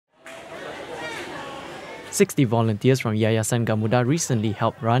60 volunteers from Yayasan Gamuda recently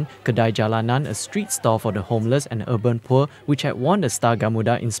helped run Kedai Jalanan, a street stall for the homeless and urban poor, which had won the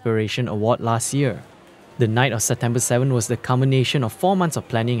Star-Gamuda Inspiration Award last year. The night of September 7 was the culmination of 4 months of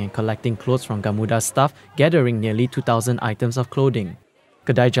planning and collecting clothes from Gamuda staff, gathering nearly 2,000 items of clothing.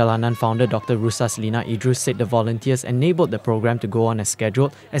 Kedai Jalanan founder Dr. Rusaslina Idrus said the volunteers enabled the program to go on as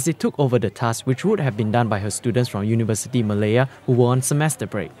scheduled as they took over the task which would have been done by her students from University Malaya who were on semester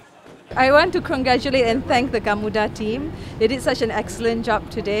break. I want to congratulate and thank the Gamuda team. They did such an excellent job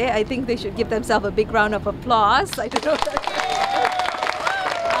today. I think they should give themselves a big round of applause. I don't know if that's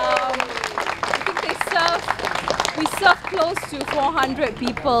we served close to 400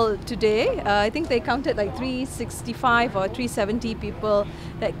 people today. I think they counted like 365 or 370 people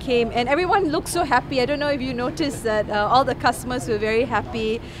that came, and everyone looked so happy. I don't know if you noticed that all the customers were very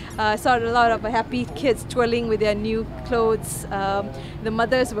happy. Saw a lot of happy kids twirling with their new clothes. The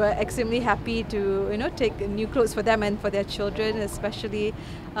mothers were extremely happy to take new clothes for them and for their children especially.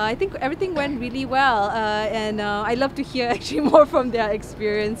 I think everything went really well, and I love to hear actually more from their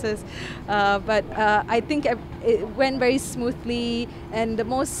experiences. But I think it went very smoothly, and the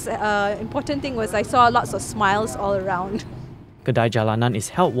most important thing was I saw lots of smiles all around. Kedai Jalanan is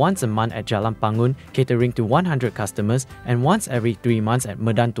held once a month at Jalan Pangun, catering to 100 customers, and once every 3 months at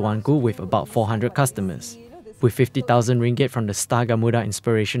Medan Tuanku with about 400 customers. With 50,000 ringgit from the Star-Gamuda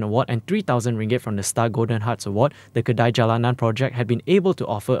Inspiration Award and 3,000 ringgit from the Star Golden Hearts Award, the Kedai Jalanan project had been able to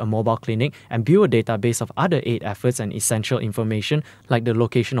offer a mobile clinic and build a database of other aid efforts and essential information like the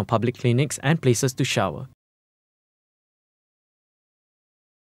location of public clinics and places to shower.